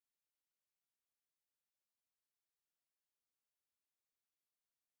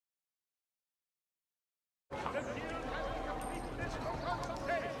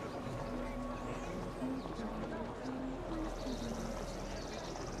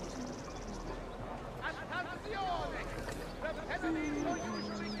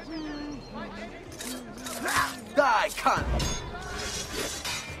Die, cunt!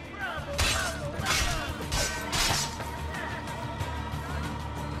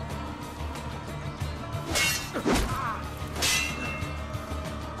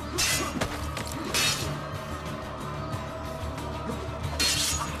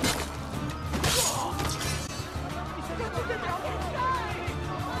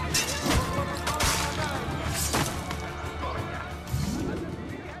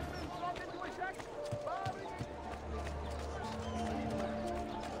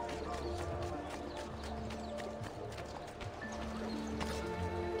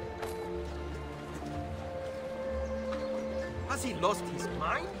 Has he lost his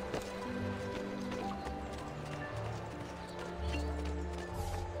mind?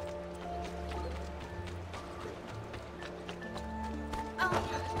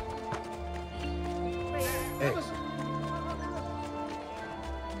 Hey.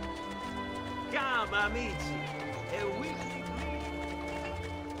 Come, amici. A weekly.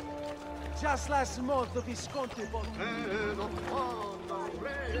 Just last month, the Visconti bought...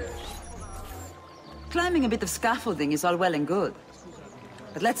 Climbing a bit of scaffolding is all well and good.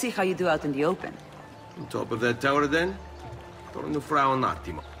 But let's see how you do out in the open. On top of that tower, then? Torno fra un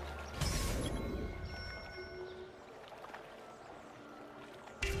attimo.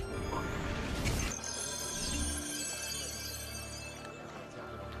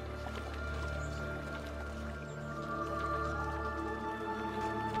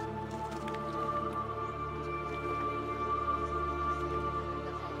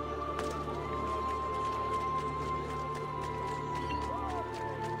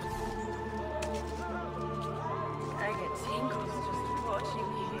 I get tingles just watching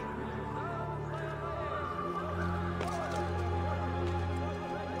you.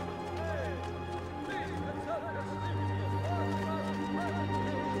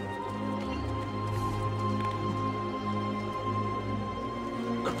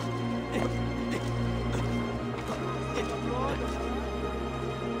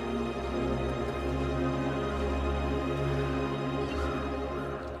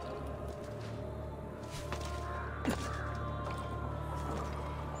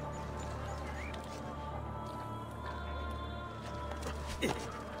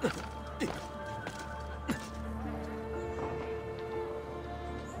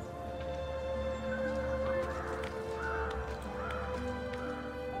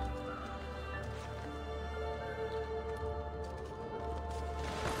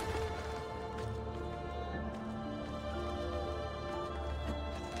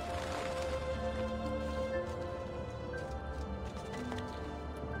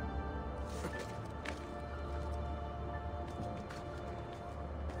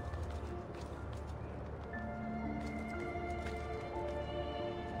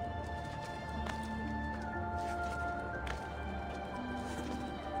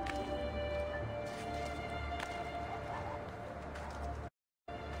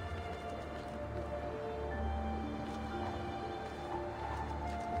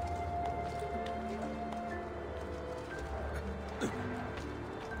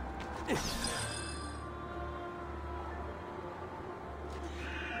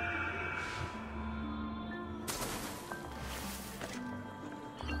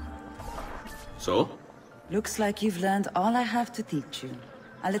 So? Looks like you've learned all I have to teach you.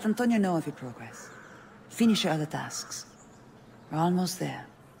 I'll let Antonio know of your progress. Finish your other tasks. We're almost there.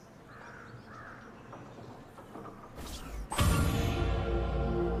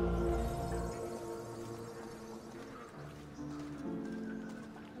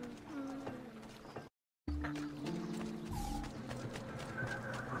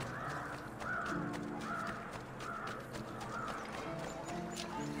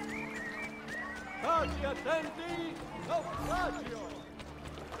 Oggi attenti, naufragio!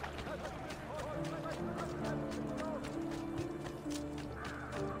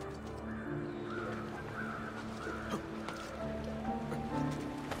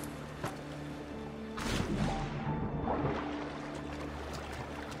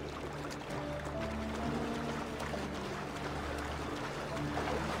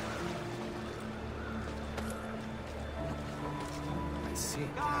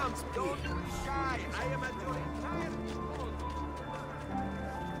 Come, don't be shy. I am at your entire disposal.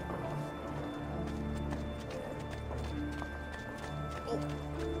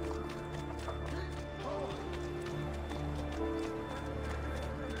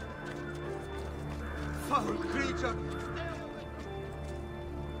 Foul creature!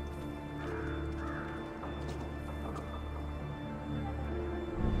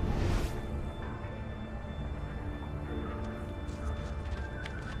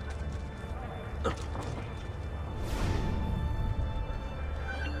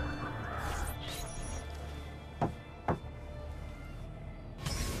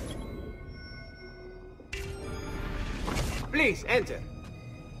 Please, enter.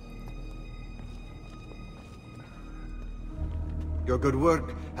 Your good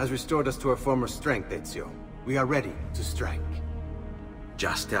work has restored us to our former strength, Ezio. We are ready to strike.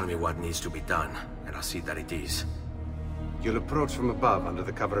 Just tell me what needs to be done, and I'll see that it is. You'll approach from above under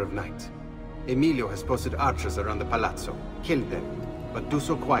the cover of night. Emilio has posted archers around the palazzo. Kill them, but do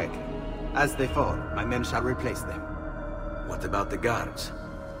so quietly. As they fall, my men shall replace them. What about the guards?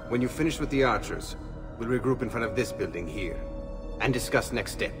 When you finish with the archers, we'll regroup in front of this building here, and discuss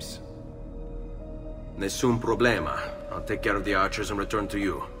next steps. Nessun problema. I'll take care of the archers and return to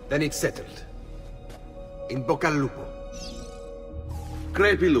you. Then it's settled. In bocca al lupo.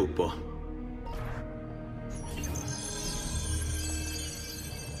 Crepi lupo.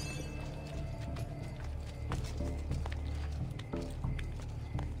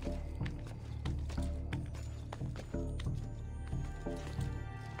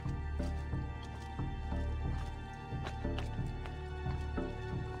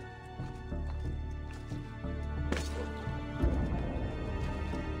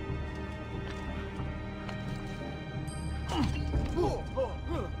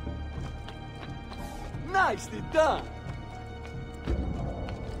 Nicely done!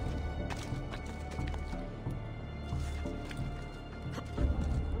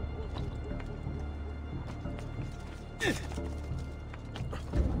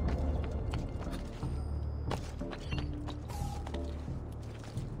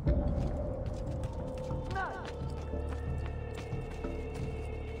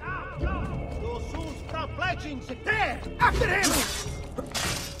 There! After him!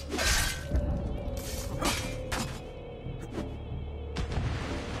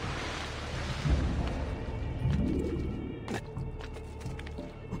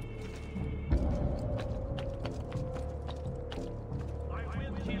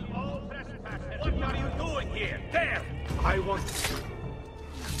 What are you doing here? There! I want...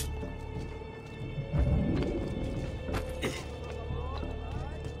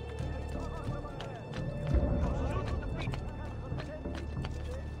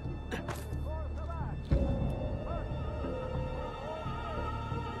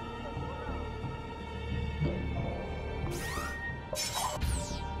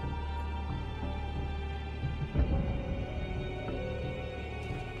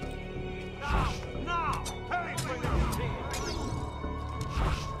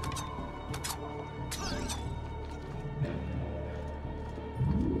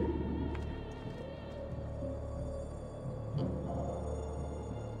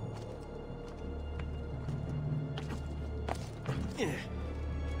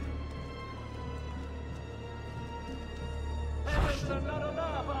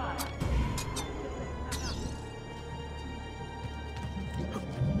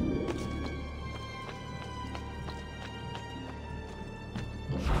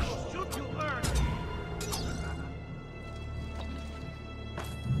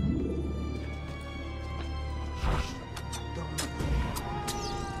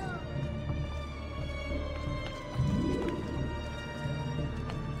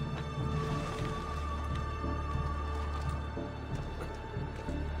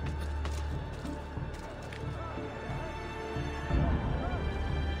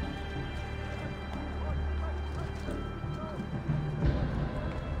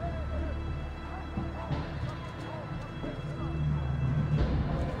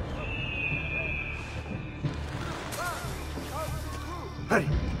 Hurry!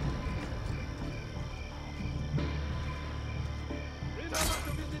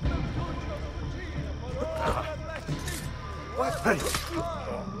 Hurry!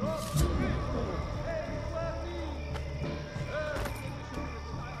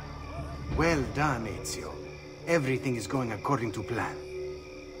 Well done, Ezio. Everything is going according to plan.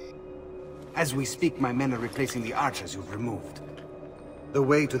 As we speak, my men are replacing the archers you've removed. The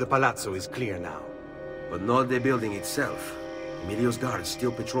way to the palazzo is clear now. But not the building itself. Emilio's guards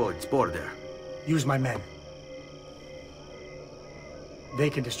still patrol its border. Use my men.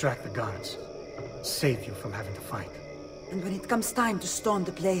 They can distract the guards. Save you from having to fight. And when it comes time to storm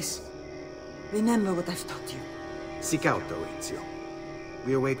the place, remember what I've taught you. Seek out, though, Ezio.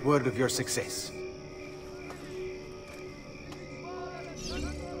 We await word of your success.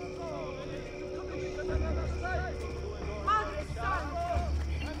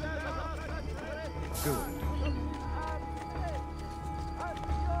 Good.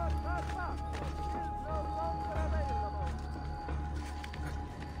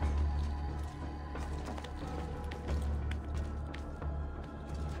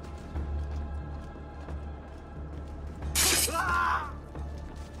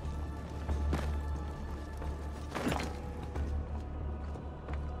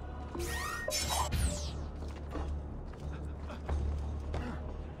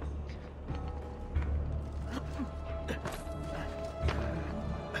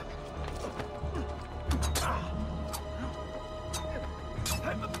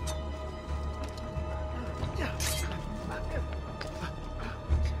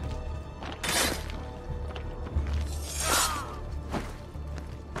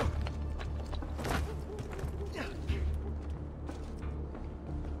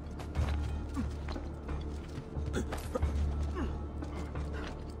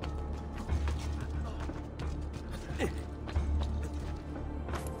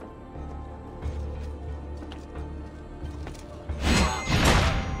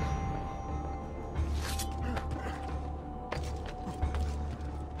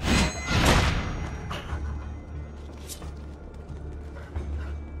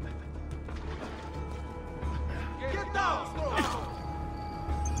 Get down!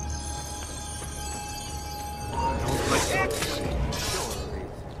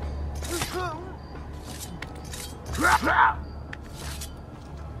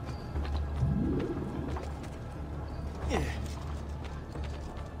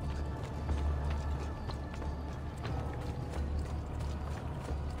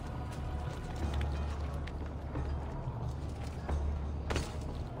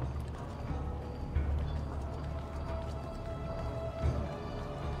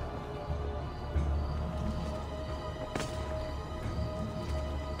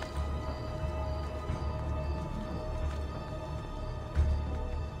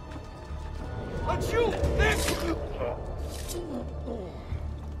 But you!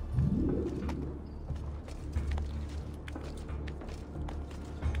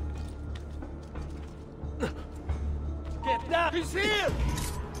 Get down! He's here!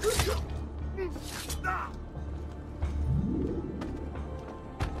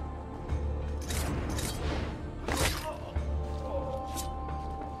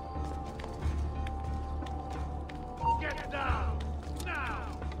 Get down! Now!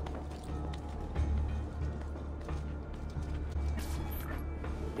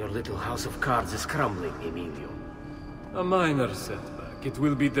 Your little house of cards is crumbling, Emilio. A minor setback. It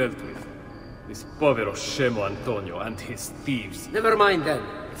will be dealt with. This povero Scemo Antonio and his thieves. Never mind then.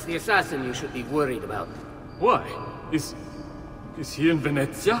 It's the assassin you should be worried about. Why? Is he in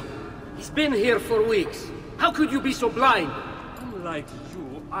Venezia? He's been here for weeks. How could you be so blind? Unlike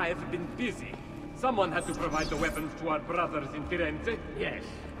you, I've been busy. Someone had to provide the weapons to our brothers in Firenze. Yes.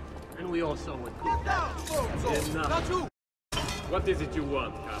 And we also would. Get down! Enough. Not you! What is it you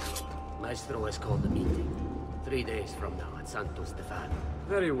want, Carlo? Maestro has called a meeting. 3 days from now at Santo Stefano.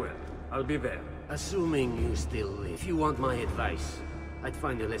 Very well. I'll be there. Assuming you still live, if you want my advice, I'd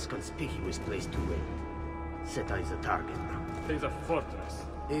find a less conspicuous place to wait. Setai's a target now. There's a fortress.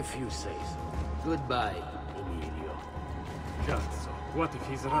 If you say so. Goodbye, Emilio. Cazzo, what if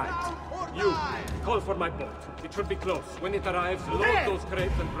he's right? Or You, die! call for my boat. It should be close. When it arrives, load those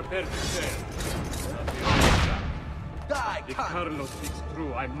crates and prepare to sail. Die, If cunt! Carlo speaks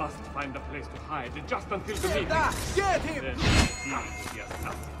true, I must find a place to hide, just until the meeting. Get him! Then deal with the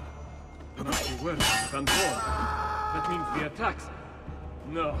assassin. Must be working with Antonio. That means the attacks.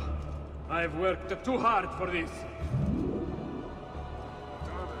 No, I've worked too hard for this.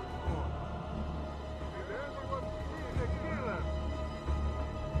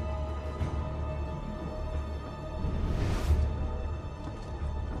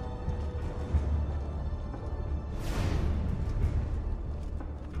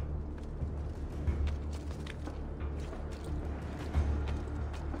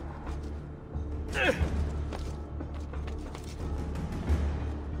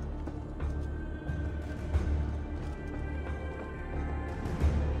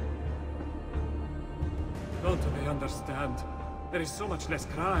 Don't they understand? There is so much less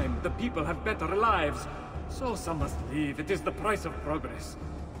crime. The people have better lives. So some must leave. It is the price of progress.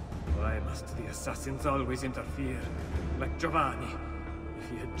 Why must the assassins always interfere? Like Giovanni. If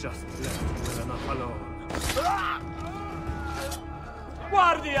he had just left me well enough alone.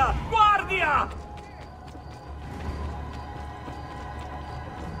 Guardia! Guardia!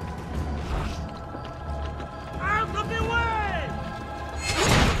 Out of the way!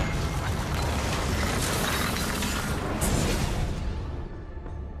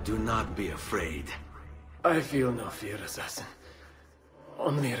 Do not be afraid. I feel no fear, assassin.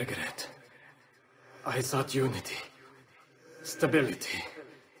 Only regret. I sought unity. Stability.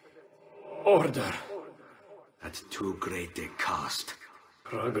 Order. At too great a cost.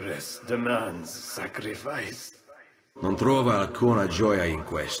 Progress demands sacrifice. Non trova alcuna gioia in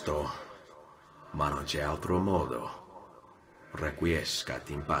questo, ma non c'è altro modo. Requiescat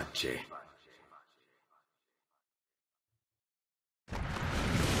in pace.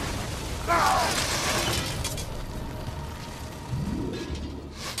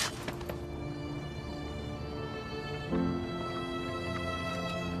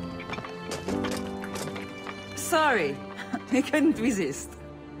 Sorry, I couldn't resist.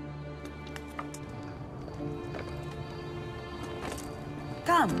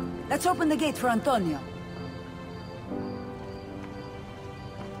 Come, let's open the gate for Antonio.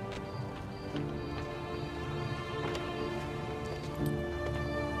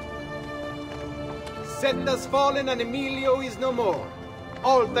 Seta's fallen and Emilio is no more.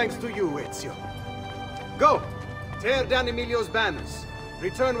 All thanks to you, Ezio. Go! Tear down Emilio's banners.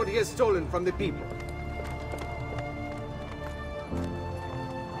 Return what he has stolen from the people.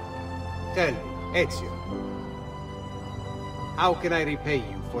 Tell me, Ezio. How can I repay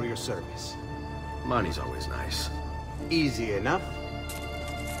you for your service? Money's always nice. Easy enough.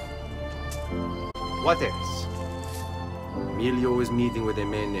 What else? Emilio is meeting with a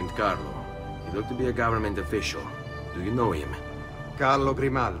man named Carlo. He looked to be a government official. Do you know him? Carlo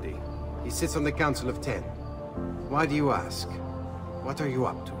Grimaldi. He sits on the Council of Ten. Why do you ask? What are you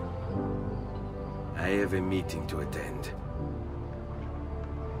up to? I have a meeting to attend.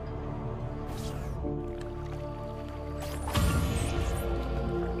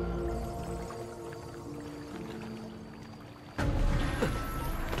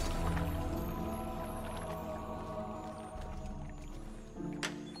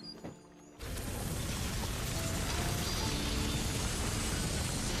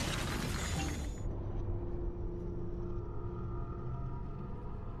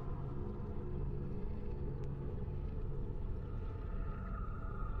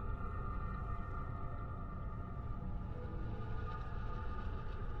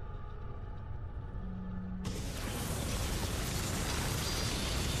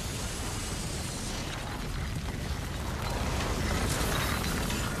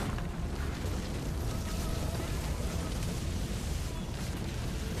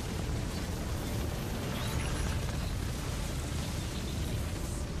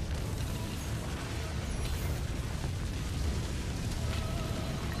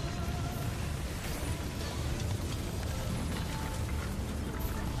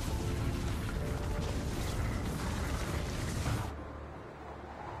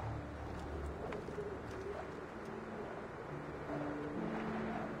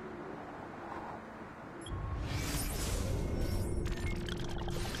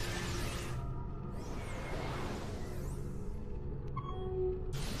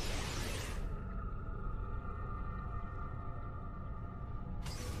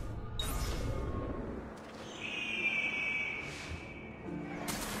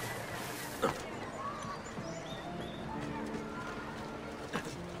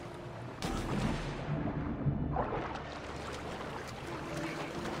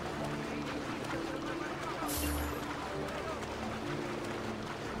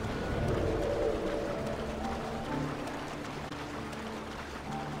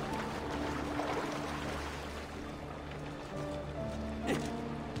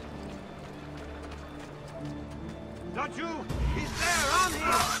 Not you! He's there, on him!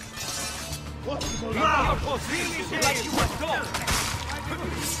 What? Now! Finish it like you were told!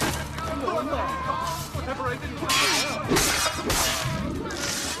 Whatever I did.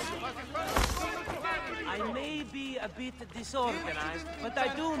 I may be a bit disorganized, but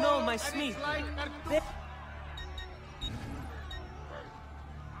I do know my Smith.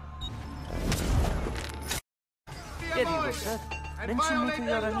 Here you go, sir. Mention me to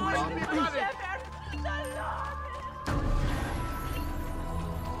your amici.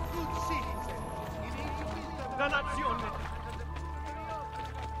 Dannazione!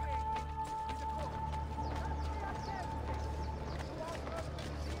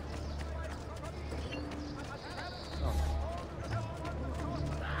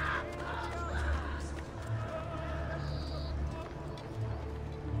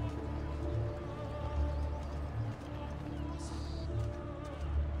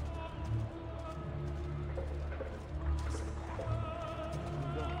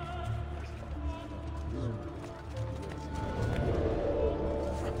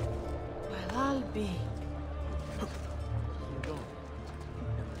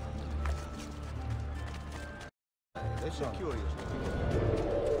 So curious.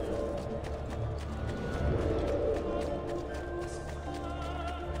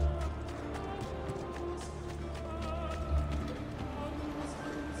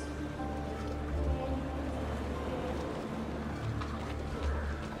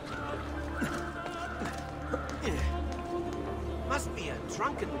 Must be a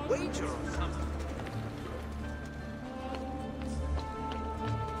drunken wager or something.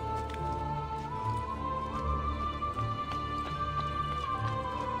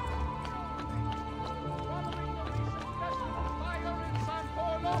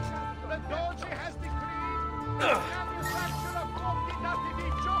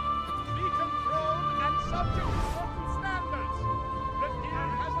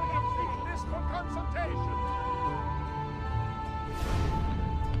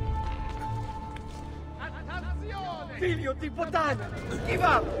 Figlio di puttana! Give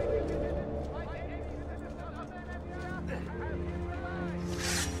up!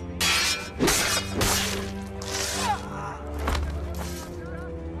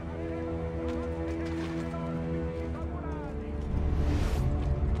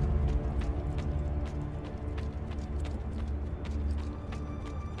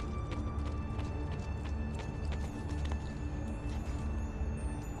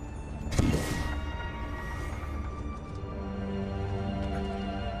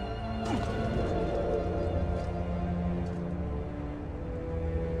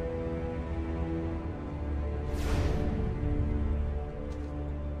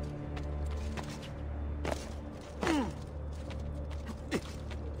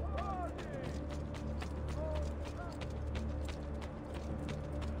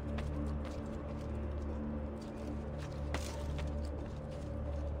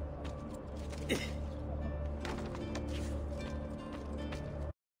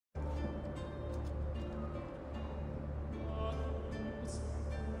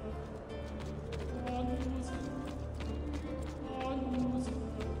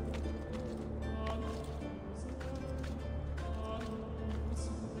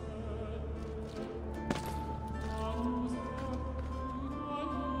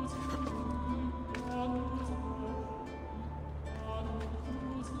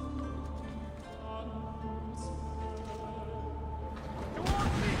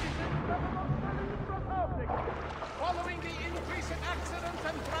 Following the increase in accidents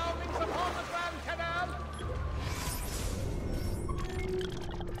and drownings upon the Grand Canal,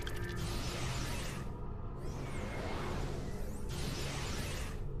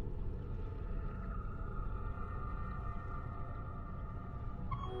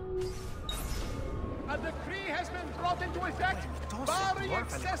 a decree has been brought into effect barring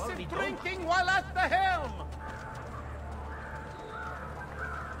excessive drinking while at the helm.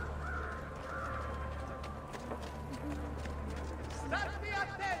 State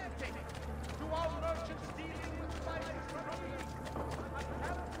attenti to all merchants dealing with spices from the east.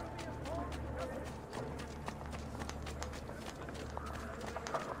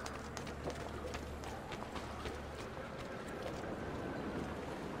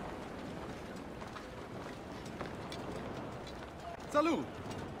 Salud!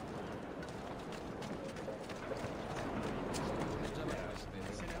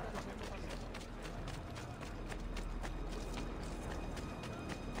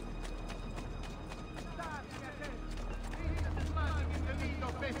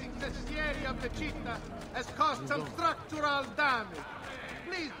 Facing Cestieri of the Città has caused some structural damage.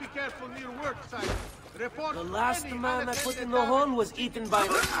 Please be careful near work sites. Report The last any man I put unattended in the horn was eaten by...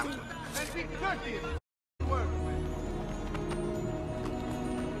 and be courteous. Work with.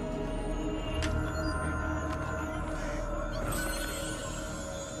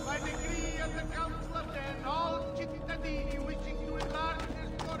 By decree of the Council of Ten, all cittadini wishing to enlarge their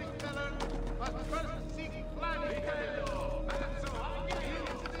storyteller must first seek planning.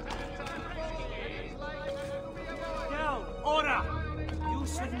 Down, ora! You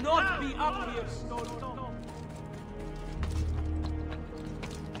should not be up here, Stone.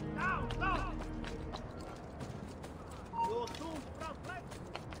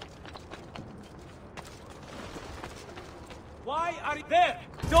 Why are you there?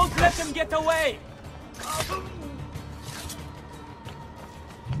 Don't let them get away!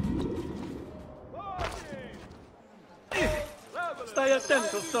 Stai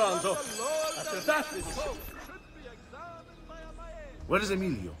attento, stronzo! After that, Where is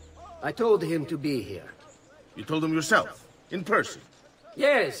Emilio? I told him to be here. You told him yourself, in person.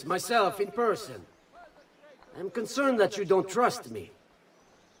 Yes, myself, in person. I'm concerned that you don't trust me.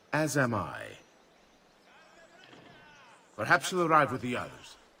 As am I. Perhaps you'll arrive with the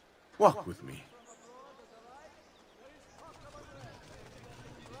others. Walk with me.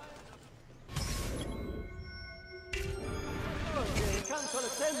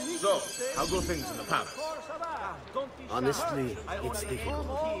 So, how go things in the palace? Honestly, it's difficult.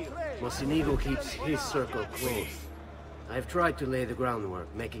 Mocenigo keeps his circle close. I've tried to lay the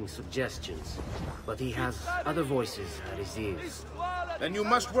groundwork, making suggestions, but he has other voices at his ears. Then you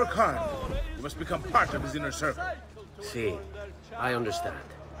must work hard. You must become part of his inner circle. See, I understand.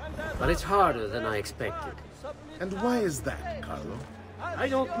 But it's harder than I expected. And why is that, Carlo? I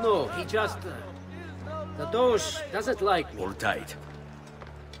don't know, he just... the Doge doesn't like me. Hold tight.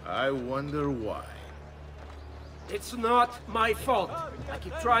 I wonder why. It's not my fault. I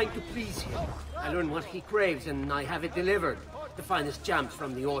keep trying to please him. I learn what he craves and I have it delivered. The finest jams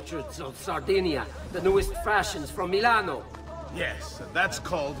from the orchards of Sardinia, the newest fashions from Milano. Yes, and that's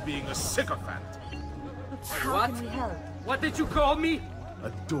called being a sycophant. What? What did you call me?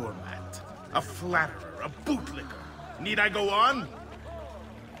 A doormat, a flatterer, a bootlicker. Need I go on?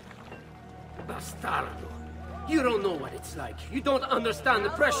 Bastardo. You don't know what it's like. You don't understand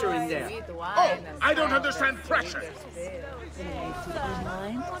the pressure in there. Oh, I don't understand pressure.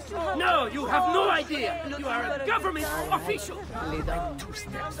 No, you have no idea. You are a government official. I'm 2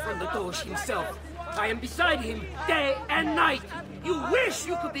 steps from the Doge himself. I am beside him day and night. You wish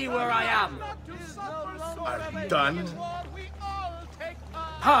you could be where I am. Are you done?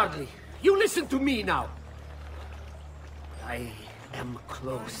 Hardly. You listen to me now. I am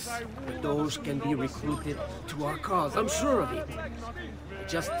close. The Doge can be recruited to our cause. I'm sure of it.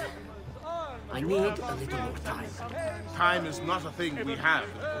 I need a little more time. Time is not a thing we have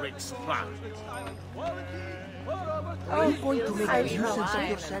in great supply. Are you going to make a nuisance of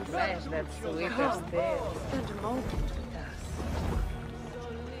yourself? How? Spend a moment with us.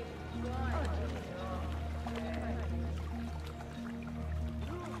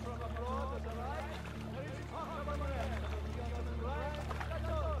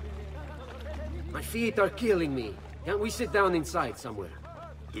 My feet are killing me. Can't we sit down inside somewhere?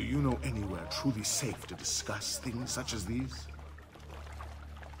 Do you know anywhere truly safe to discuss things such as these?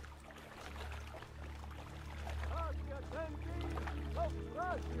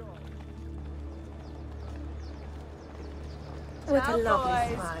 What a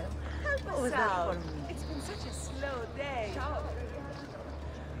lovely smile. What was that for me? It's been such a slow day.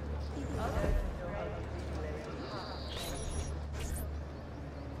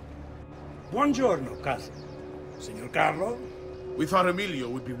 Buongiorno, cousin. Signor Carlo? We thought Emilio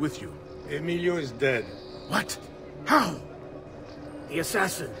would be with you. Emilio is dead. What? How? The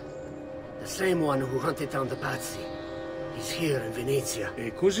assassin. The same one who hunted down the Pazzi. He's here in Venezia.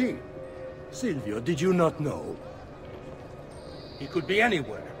 E così? Silvio, did you not know? He could be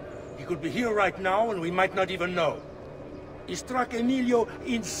anywhere. He could be here right now and we might not even know. He struck Emilio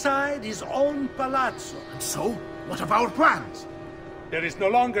inside his own palazzo. And so? What of our plans? There is no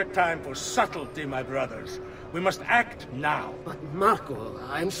longer time for subtlety, my brothers. We must act now. But Marco,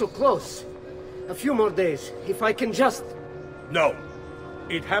 I'm so close. A few more days, if I can just... No.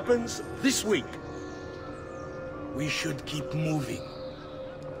 It happens this week. We should keep moving.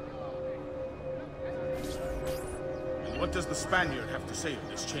 What does the Spaniard have to say of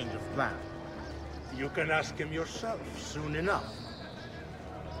this change of plan? You can ask him yourself soon enough.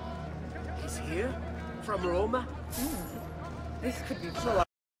 He's here? From Roma? This could be so...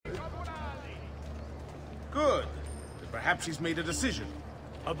 Good. Perhaps he's made a decision.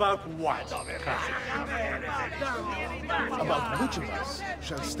 About what, cousin? About which of us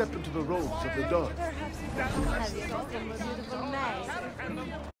shall step into the roles of the Don?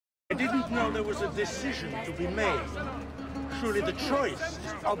 I didn't know there was a decision to be made. Surely the choice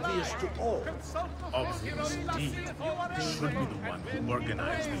is obvious to all. Obvious indeed. This should be the one who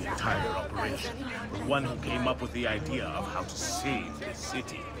organized the entire operation. The one who came up with the idea of how to save the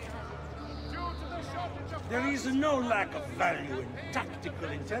city. There is no lack of value in tactical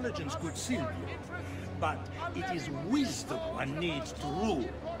intelligence, good Silvio. But it is wisdom one needs to rule.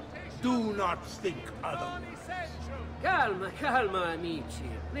 Do not think otherwise. Calma, calma, amici.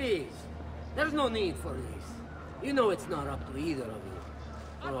 Please. There's no need for this. You know it's not up to either of you.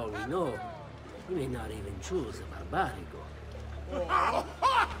 For all we know, you may not even choose a barbarigo.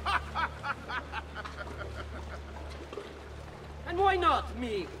 And why not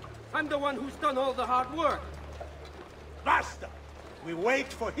me? I'm the one who's done all the hard work. Basta! We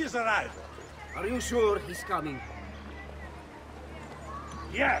wait for his arrival. Are you sure he's coming?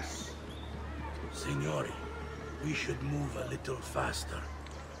 Yes. Signori, we should move a little faster.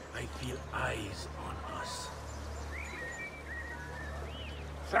 I feel eyes on us.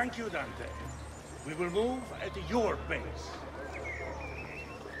 Thank you, Dante. We will move at your pace.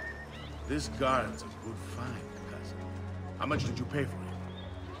 This guard's a good find, cousin. How much did you pay for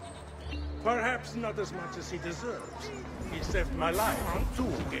it? Perhaps not as much as he deserves. He saved my life on 2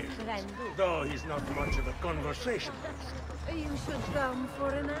 occasions, though he's not much of a conversationalist. You should come for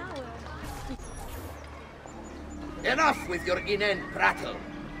an hour. Enough with your inane prattle.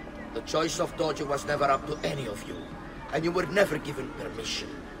 The choice of Doge was never up to any of you, and you were never given permission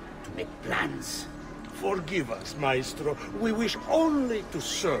to make plans. Forgive us, Maestro. We wish only to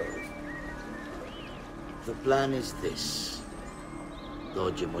serve. The plan is this.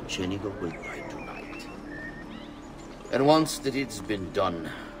 Doge Mocenigo will die tonight. And once the deed's been done,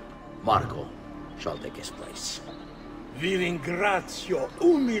 Marco shall take his place. Vi ringrazio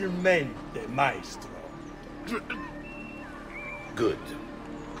umilmente, Maestro. Good.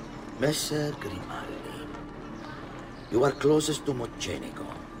 Messer Grimaldi, you are closest to Mocenigo.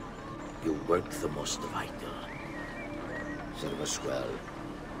 You work the most vital. Serve us well,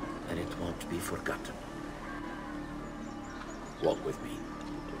 and it won't be forgotten. Walk with me.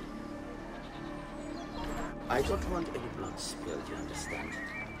 I don't want any blood spilled, you understand?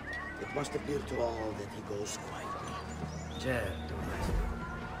 It must appear to all that he goes quietly. Certo, Maestro.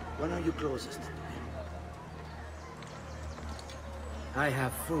 When are you closest to him? I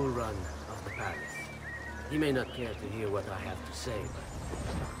have full run of the palace. He may not care to hear what I have to say, but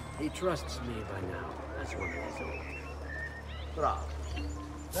he trusts me by now as one of his own. Bravo.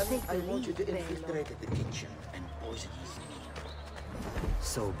 Then I want you to infiltrate the kitchen and poison his meal.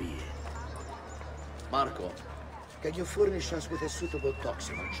 So be it. Marco, can you furnish us with a suitable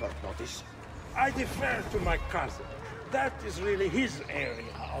toxin on short notice? I defer to my cousin. That is really his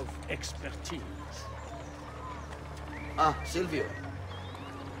area of expertise. Ah, Silvio.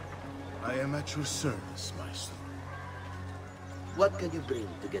 I am at your service, Maestro. What can you bring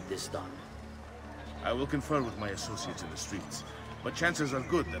to get this done? I will confer with my associates in the streets, but chances are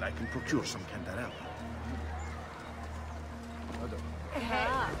good that I can procure some Cantarella. Hey,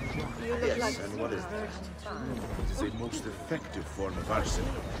 Yes, and what is that? It is a most effective form of arsenic,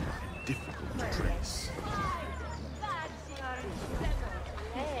 and difficult to trace.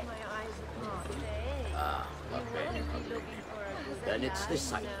 Ah, okay. Then it's the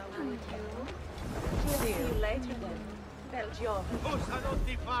site. See you later then. Bel giovane. Cosa non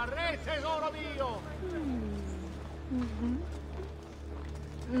ti fare, tesoro mio?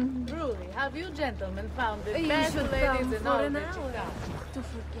 Truly, have you gentlemen found the You best should ladies come in for all an the hour Chicago? to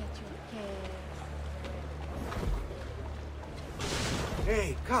forget your care.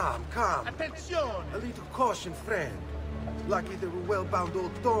 Hey, calm. Attenzione! A little caution, friend. Lucky there were well-bound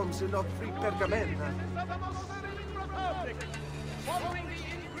old dorms and not free pergamena. Following the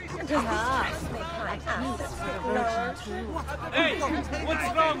increase in Hey, what's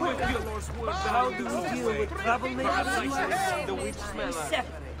wrong with you? How do you deal with troublemakers like this? The witch smeller.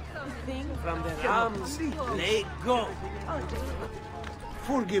 From their arms, let go.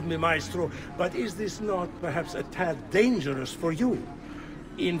 Forgive me, Maestro, but is this not perhaps a tad dangerous for you?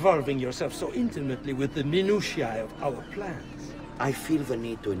 Involving yourself so intimately with the minutiae of our plans. I feel the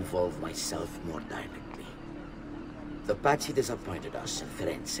need to involve myself more directly. The Pazzi disappointed us in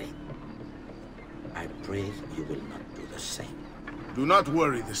Firenze. I pray you will not do the same. Do not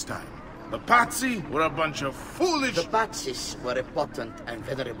worry this time. The Pazzi were a bunch of foolish... The Pazzis were a potent and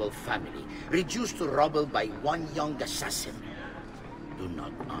venerable family, reduced to rubble by one young assassin. Do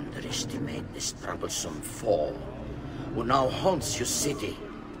not underestimate this troublesome foe, who now haunts your city.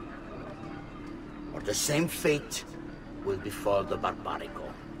 Or the same fate will befall the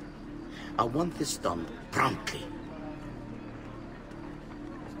Barbarico. I want this done promptly.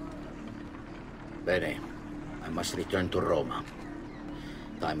 Bene, I must return to Roma.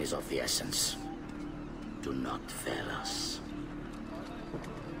 Time is of the essence. Do not fail us.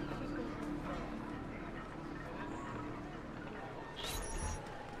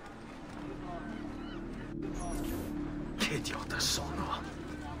 Che idiota sono.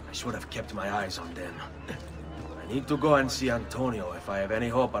 I should have kept my eyes on them. I need to go and see Antonio if I have any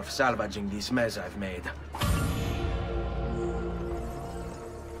hope of salvaging this mess I've made.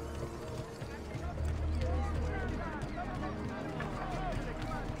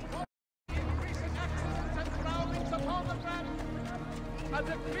 A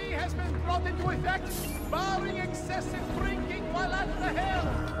decree has been brought into effect, barring excessive drinking while at the helm.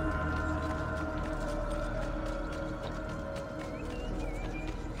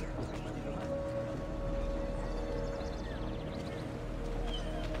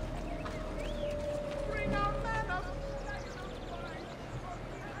 Bring our men up.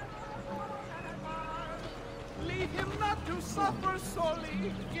 Leave him not to suffer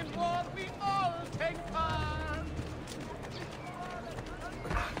sorely. In war we all take part.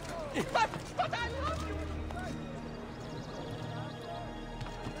 But I love you!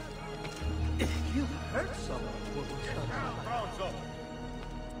 If you hurt someone, will we shut up?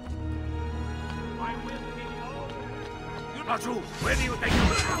 I will kill you all. You're not true. Where do you think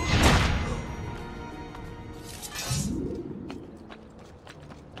you're now?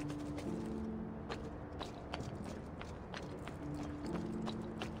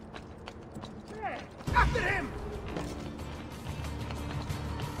 After him!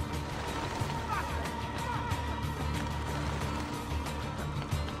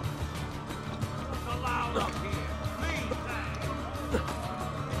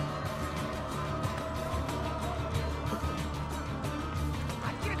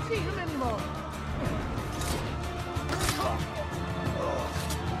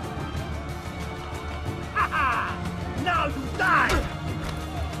 Now you die!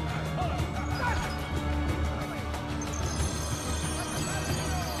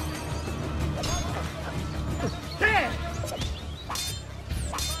 There!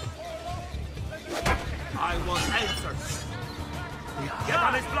 I want answers. Get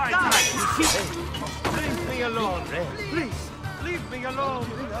on his blind side! Leave me alone, please. Leave me alone.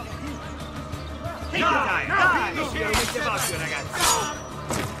 Dai! Non vi avete fatto, ragazzi!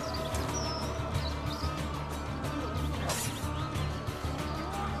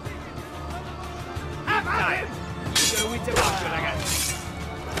 Dai! Non vi avete fatto, ragazzi!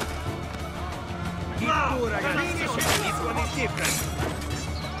 Keep cool, ragazzi! This one is different!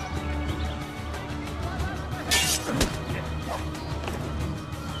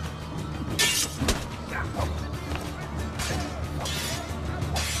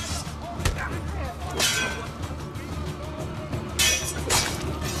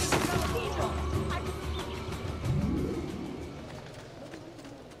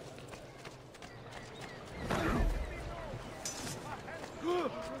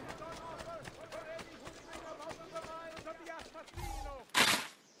 Assassino!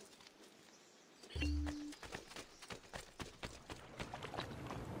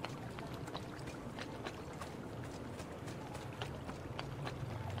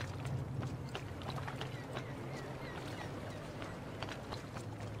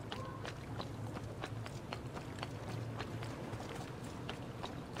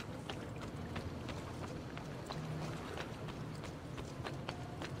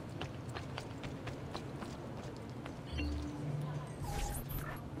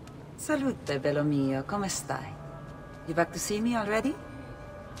 Salute, bello mio. Come stai? You back to see me already?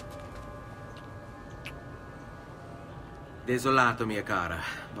 Desolato, mia cara,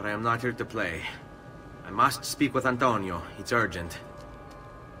 but I am not here to play. I must speak with Antonio. It's urgent.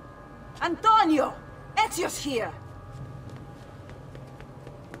 Antonio! Ezio's here!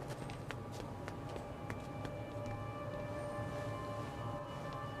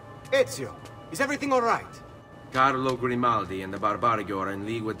 Ezio, is everything all right? Carlo Grimaldi and the Barbarigo are in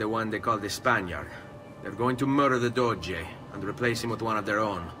league with the one they call the Spaniard. They're going to murder the Doge and replace him with one of their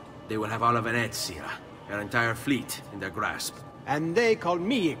own. They will have all of Venezia, their entire fleet, in their grasp. And they call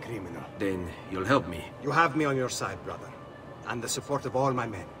me a criminal. Then you'll help me. You have me on your side, brother. And the support of all my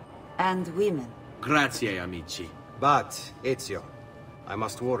men. And women. Grazie, amici. But, Ezio, I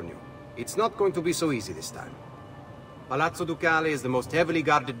must warn you. It's not going to be so easy this time. Palazzo Ducale is the most heavily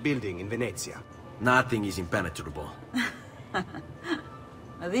guarded building in Venezia. Nothing is impenetrable.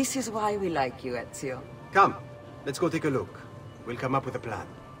 This is why we like you, Ezio. Come, let's go take a look. We'll come up with a plan.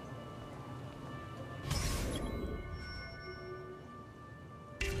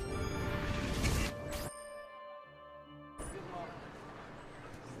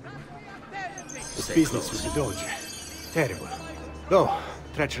 This business with the Doge. Terrible. Though,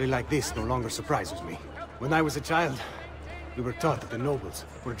 treachery like this no longer surprises me. When I was a child, we were taught that the nobles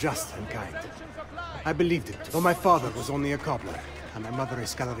were just and kind. I believed it. Though my father was only a cobbler, and my mother a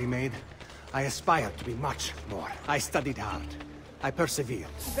scullery maid, I aspired to be much more. I studied hard. I persevered.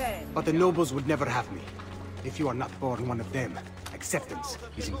 But the nobles would never have me. If you are not born one of them, acceptance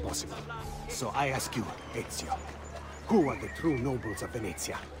is impossible. So I ask you, Ezio, who are the true nobles of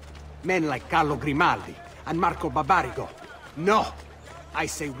Venezia? Men like Carlo Grimaldi and Marco Barbarigo? No! I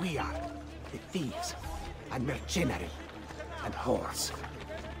say we are. The thieves and mercenary and whores.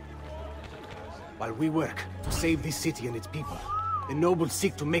 While we work to save this city and its people, the nobles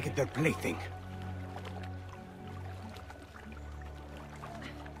seek to make it their plaything.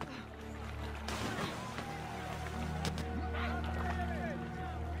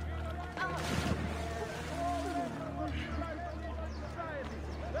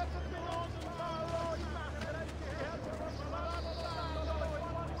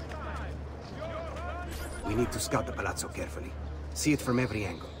 We need to scout the palazzo carefully. See it from every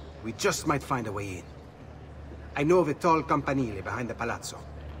angle. We just might find a way in. I know of a tall campanile behind the palazzo.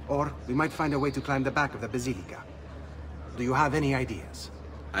 Or we might find a way to climb the back of the basilica. Do you have any ideas?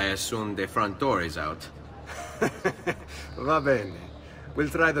 I assume the front door is out. Va bene. We'll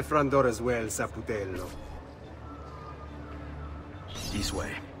try the front door as well, Saputello. This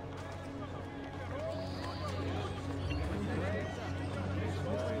way.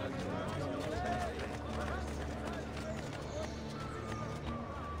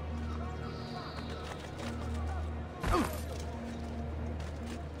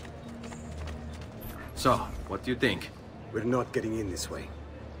 So, what do you think? We're not getting in this way.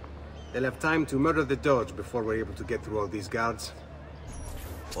 They'll have time to murder the Doge before we're able to get through all these guards.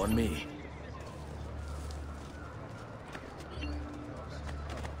 On me.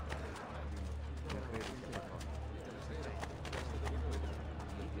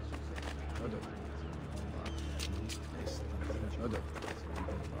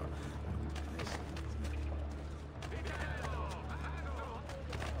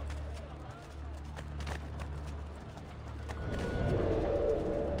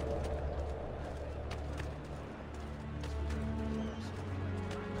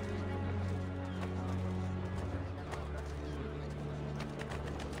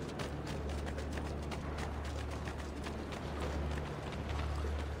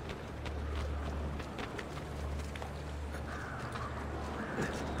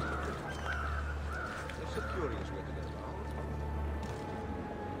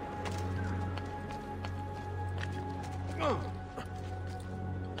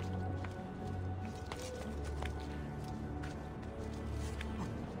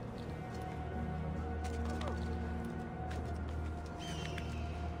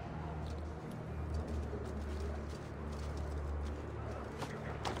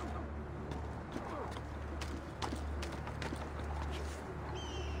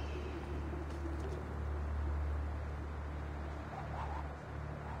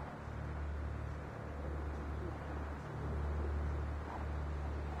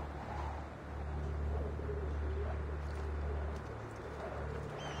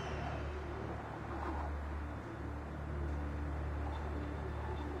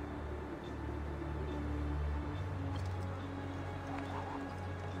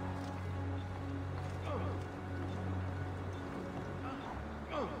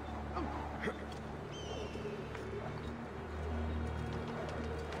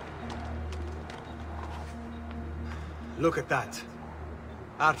 Look at that.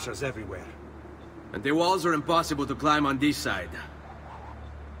 Archers everywhere. And the walls are impossible to climb on this side.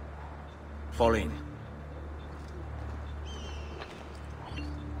 Fall in.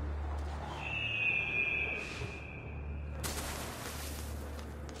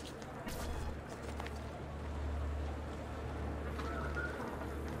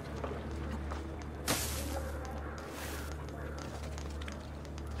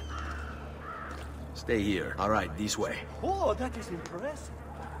 Stay here. All right, this way. Oh, that is impressive.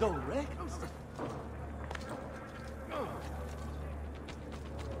 The records.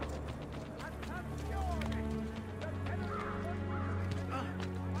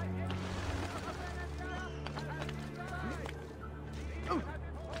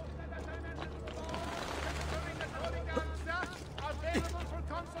 Available for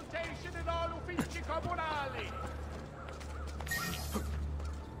consultation in all uffici comunali.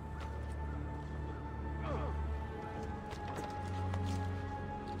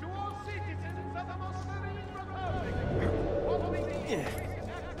 To all citizens of the Montserrat Republic, following the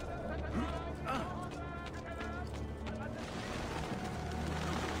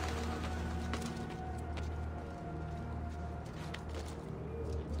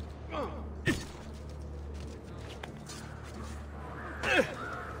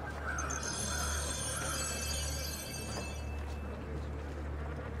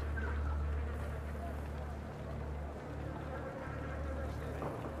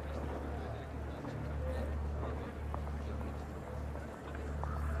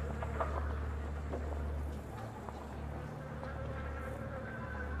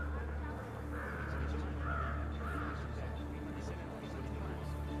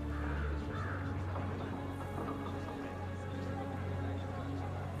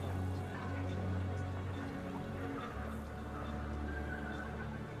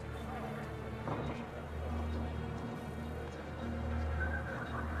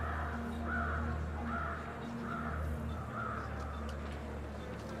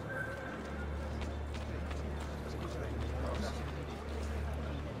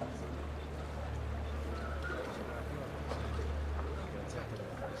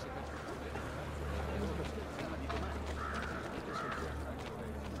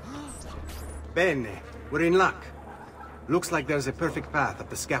Bene, we're in luck. Looks like there's a perfect path up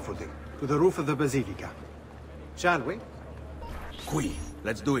the scaffolding to the roof of the Basilica. Shall we? Qui,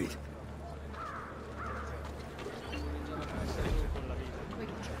 let's do it.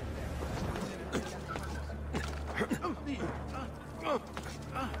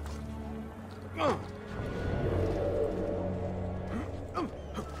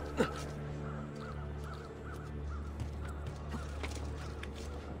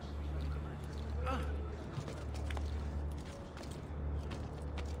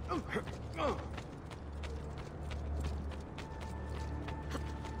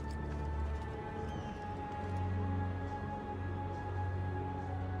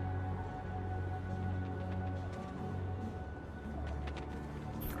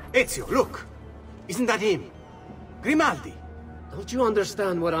 Ezio, look! Isn't that him? Grimaldi! Don't you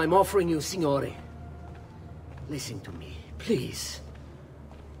understand what I'm offering you, Signore? Listen to me, please.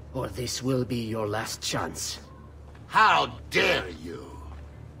 Or this will be your last chance. How dare you?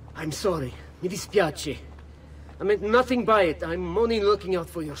 I'm sorry. Mi dispiace. I meant nothing by it. I'm only looking out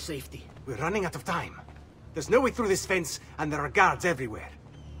for your safety. We're running out of time. There's no way through this fence, and there are guards everywhere.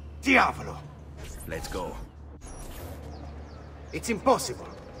 Diavolo! Let's go. It's impossible.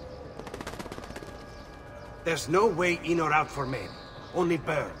 There's no way in or out for men. Only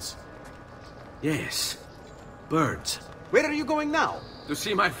birds. Yes. Birds. Where are you going now? To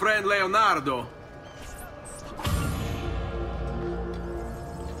see my friend Leonardo.